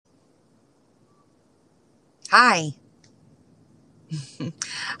Hi.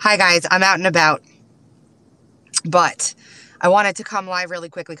 Hi, guys. I'm out and about, but I wanted to come live really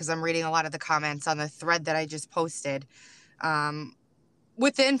quickly because I'm reading a lot of the comments on the thread that I just posted um,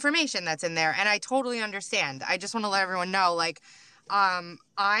 with the information that's in there. And I totally understand. I just want to let everyone know,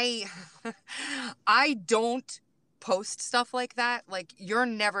 I, I don't post stuff like that. Like, you're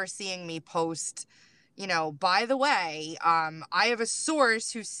never seeing me post, by the way, I have a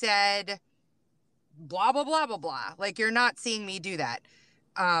source who said blah, blah, blah, blah, blah. Like, you're not seeing me do that.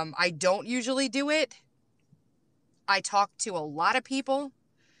 I don't usually do it. I talk to a lot of people,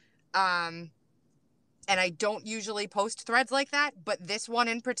 um, and I don't usually post threads like that, but this one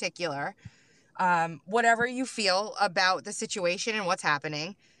in particular, whatever you feel about the situation and what's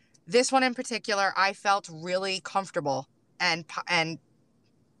happening, this one in particular, I felt really comfortable and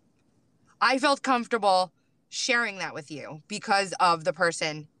I felt comfortable sharing that with you because of the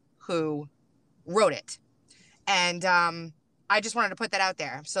person who wrote it. And I just wanted to put that out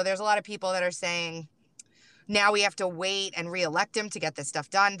there. So there's a lot of people that are saying, now we have to wait and reelect him to get this stuff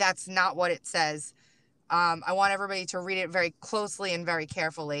done. That's not what it says. I want everybody to read it very closely and very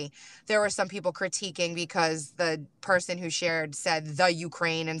carefully. There were some people critiquing because the person who shared said the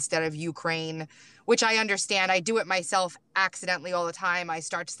Ukraine instead of Ukraine, which I understand. I do it myself accidentally all the time. I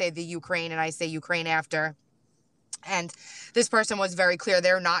start to say the Ukraine and I say Ukraine after. And this person was very clear.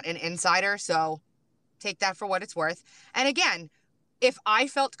 They're not an insider, so take that for what it's worth. And again, if I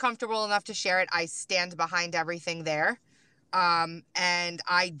felt comfortable enough to share it, I stand behind everything there. And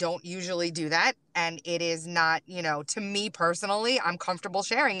I don't usually do that. And it is not, to me personally, I'm comfortable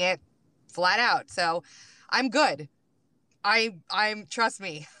sharing it flat out. So I'm good. I'm, trust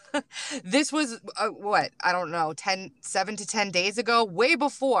me, this was what, I don't know, 7 to 10 days ago, way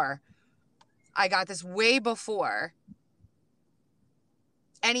before I got this, way before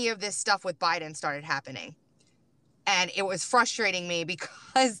any of this stuff with Biden started happening. And it was frustrating me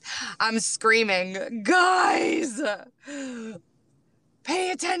because I'm screaming, guys,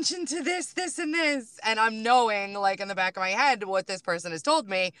 pay attention to this, and this. And I'm knowing, like, in the back of my head, what this person has told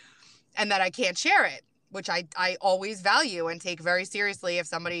me and that I can't share it, which I always value and take very seriously. If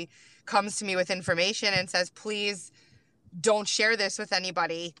somebody comes to me with information and says, please don't share this with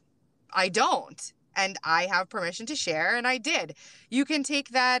anybody, I don't. And I have permission to share, and I did. You can take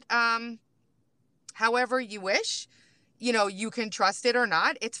that however you wish. You can trust it or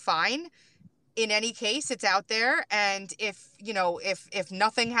not. It's fine. In any case, it's out there. And if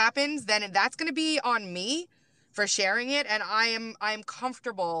nothing happens, then that's going to be on me for sharing it. And I'm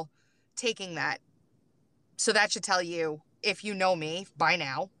comfortable taking that. So that should tell you, if you know me by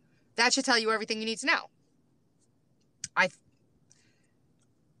now, that should tell you everything you need to know. I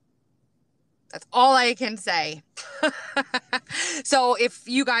That's all I can say. So if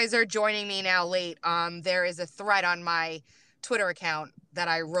you guys are joining me now late, there is a thread on my Twitter account that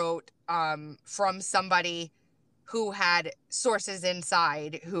I wrote from somebody who had sources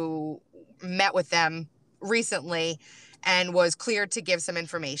inside who met with them recently and was cleared to give some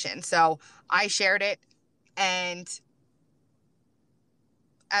information. So I shared it. And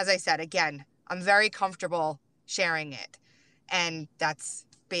as I said, again, I'm very comfortable sharing it. And that's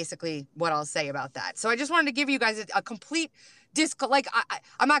basically what I'll say about that. So I just wanted to give you guys a complete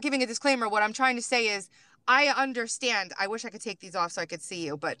I'm not giving a disclaimer. What I'm trying to say is I understand. I wish I could take these off so I could see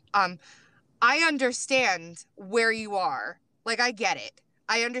you, but I understand where you are. Like, I get it.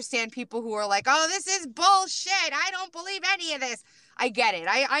 I understand people who are like, oh, this is bullshit. I don't believe any of this. I get it.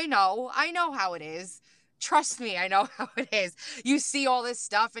 I know. I know how it is. Trust me, I know how it is. You see all this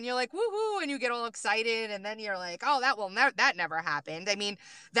stuff and you're like, woohoo, and you get all excited, and then you're like, oh, that never happened. I mean,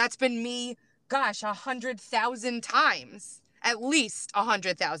 that's been me, gosh, 100,000 times. At least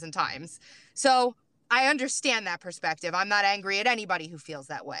 100,000 times. So I understand that perspective. I'm not angry at anybody who feels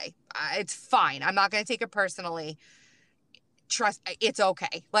that way. It's fine. I'm not going to take it personally. Trust, it's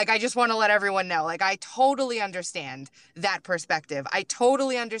okay. Like, I just want to let everyone know, like, I totally understand that perspective. I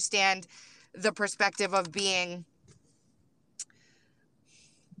totally understand the perspective of being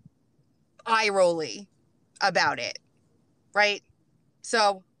eye rolly about it, right?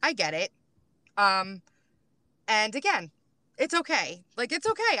 So I get it. And again, it's okay. Like, it's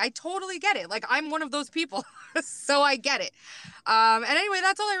okay. I totally get it. Like, I'm one of those people. So I get it. And anyway,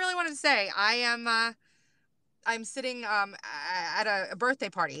 that's all I really wanted to say. I'm sitting at a birthday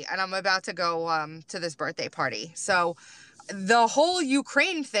party, and I'm about to go to this birthday party. So the whole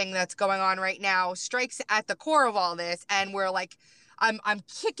Ukraine thing that's going on right now strikes at the core of all this, and we're like, I'm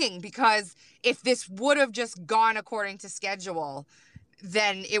kicking because if this would have just gone according to schedule,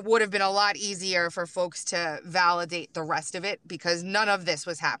 then it would have been a lot easier for folks to validate the rest of it because none of this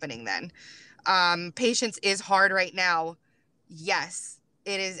was happening then. Patience is hard right now. Yes,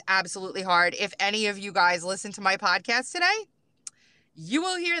 it is absolutely hard. If any of you guys listen to my podcast today, you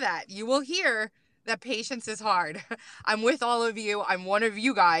will hear that. You will hear that patience is hard. I'm with all of you. I'm one of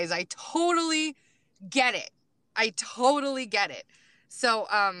you guys. I totally get it. I totally get it. So,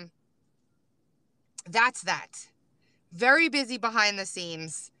 that's that. Very busy behind the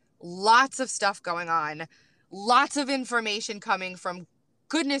scenes. Lots of stuff going on. Lots of information coming from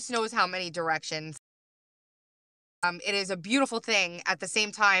goodness knows how many directions. It is a beautiful thing. At the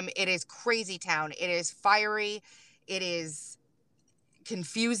same time, it is crazy town. It is fiery. It is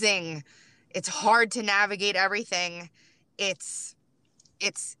confusing. It's hard to navigate everything. It's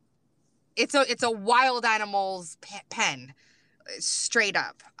it's it's a wild animal's pen, straight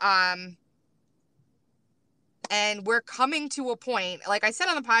up. And we're coming to a point, like I said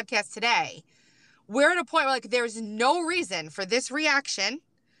on the podcast today, we're at a point where like there's no reason for this reaction.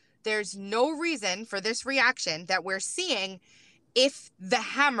 There's no reason for this reaction that we're seeing if the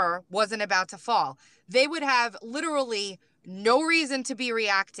hammer wasn't about to fall. They would have literally no reason to be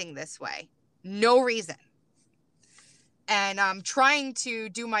reacting this way. No reason. And I'm trying to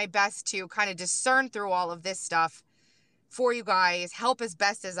do my best to kind of discern through all of this stuff for you guys, help as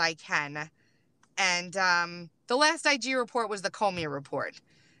best as I can. And the last IG report was the Comey report.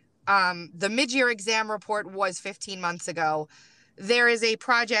 The mid-year exam report was 15 months ago. There is a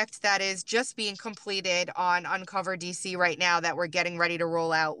project that is just being completed on Uncover DC right now that we're getting ready to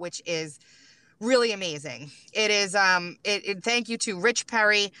roll out, which is really amazing. It is, thank you to Rich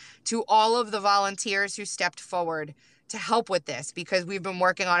Perry, to all of the volunteers who stepped forward to help with this, because we've been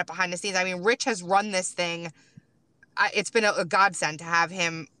working on it behind the scenes. I mean, Rich has run this thing. It's been a godsend to have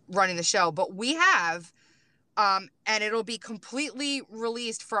him running the show, but we have, and it'll be completely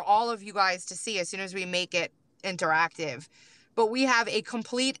released for all of you guys to see as soon as we make it interactive. But we have a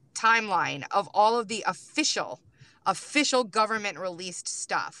complete timeline of all of the official government released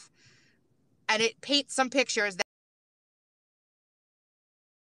stuff. And it paints some pictures that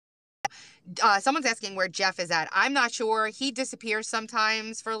someone's asking where Jeff is at. I'm not sure. He disappears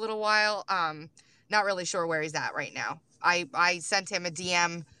sometimes for a little while. Not really sure where he's at right now. I sent him a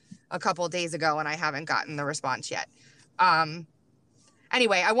DM a couple of days ago and I haven't gotten the response yet.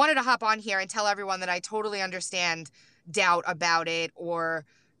 Anyway, I wanted to hop on here and tell everyone that I totally understand doubt about it, or,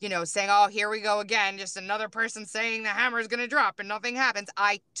 you know, saying, oh, here we go again, just another person saying the hammer is going to drop and nothing happens.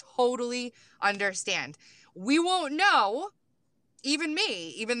 I totally understand. We won't know, even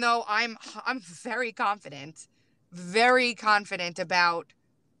me, even though I'm very confident about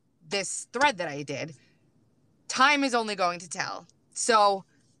this thread that I did. Time is only going to tell. So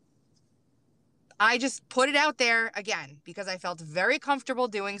I just put it out there again because I felt very comfortable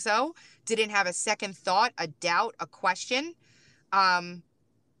doing so. Didn't have a second thought, a doubt, a question. As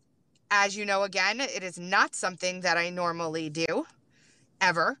you know, again, it is not something that I normally do,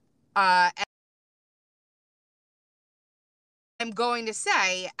 ever. And I'm going to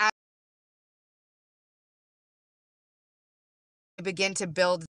say, as I begin to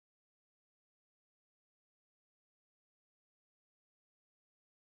build,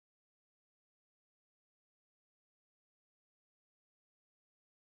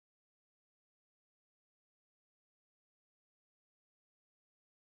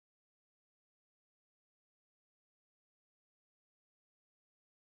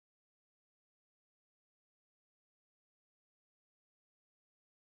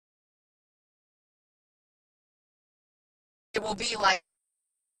 it will be like,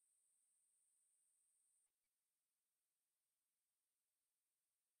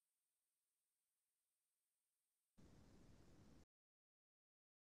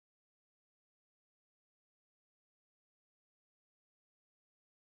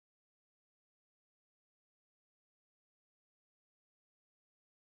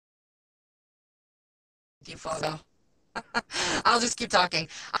 the photo. I'll just keep talking.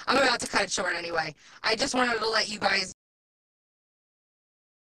 I'm about to cut it short anyway. I just wanted to let you guys.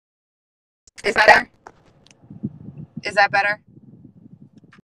 Is that better? Is that better?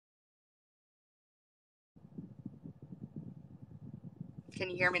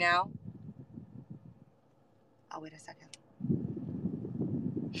 Can you hear me now? Oh, wait a second.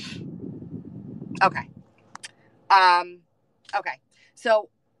 Okay. Okay. So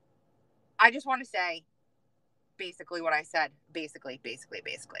I just want to say basically what I said, basically,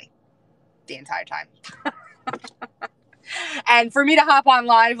 the entire time. And for me to hop on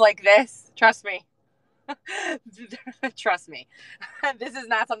live like this, trust me, trust me, this is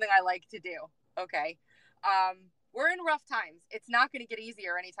not something I like to do. Okay. We're in rough times. It's not going to get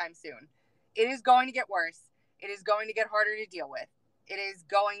easier anytime soon. It is going to get worse. It is going to get harder to deal with. It is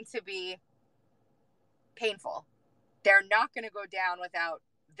going to be painful. They're not going to go down without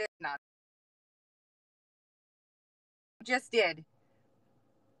this nonsense. Just did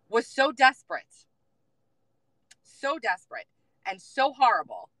was so desperate, and so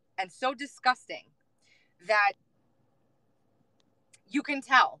horrible and so disgusting that you can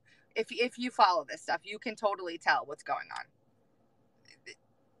tell if you follow this stuff, you can totally tell what's going on. It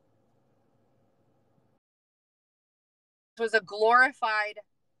was a glorified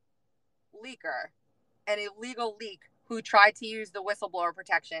leaker, an illegal leak who tried to use the whistleblower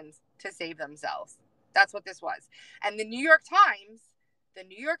protections to save themselves. That's what this was. And the New York Times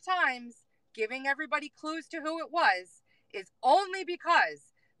giving everybody clues to who it was is only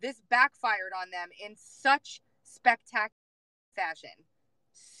because this backfired on them in such spectacular fashion.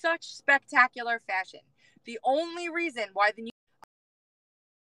 Such spectacular fashion. The only reason why the New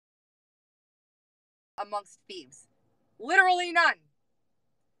amongst thieves. Literally none.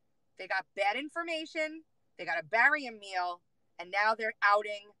 They got bad information, they got a barium meal, and now they're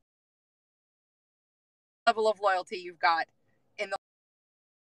outing the level of loyalty you've got in the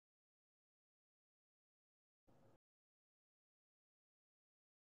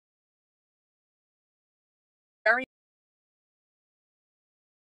very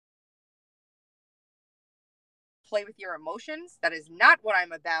play with your emotions. That is not what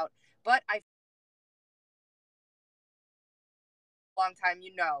I'm about, but I long time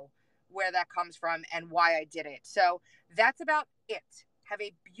you know where that comes from and why I did it. So that's about it. Have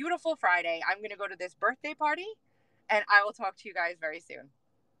a beautiful Friday. I'm going to go to this birthday party and I will talk to you guys very soon.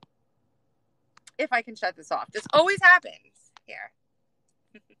 If I can shut this off. This always happens here.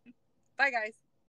 Bye, guys.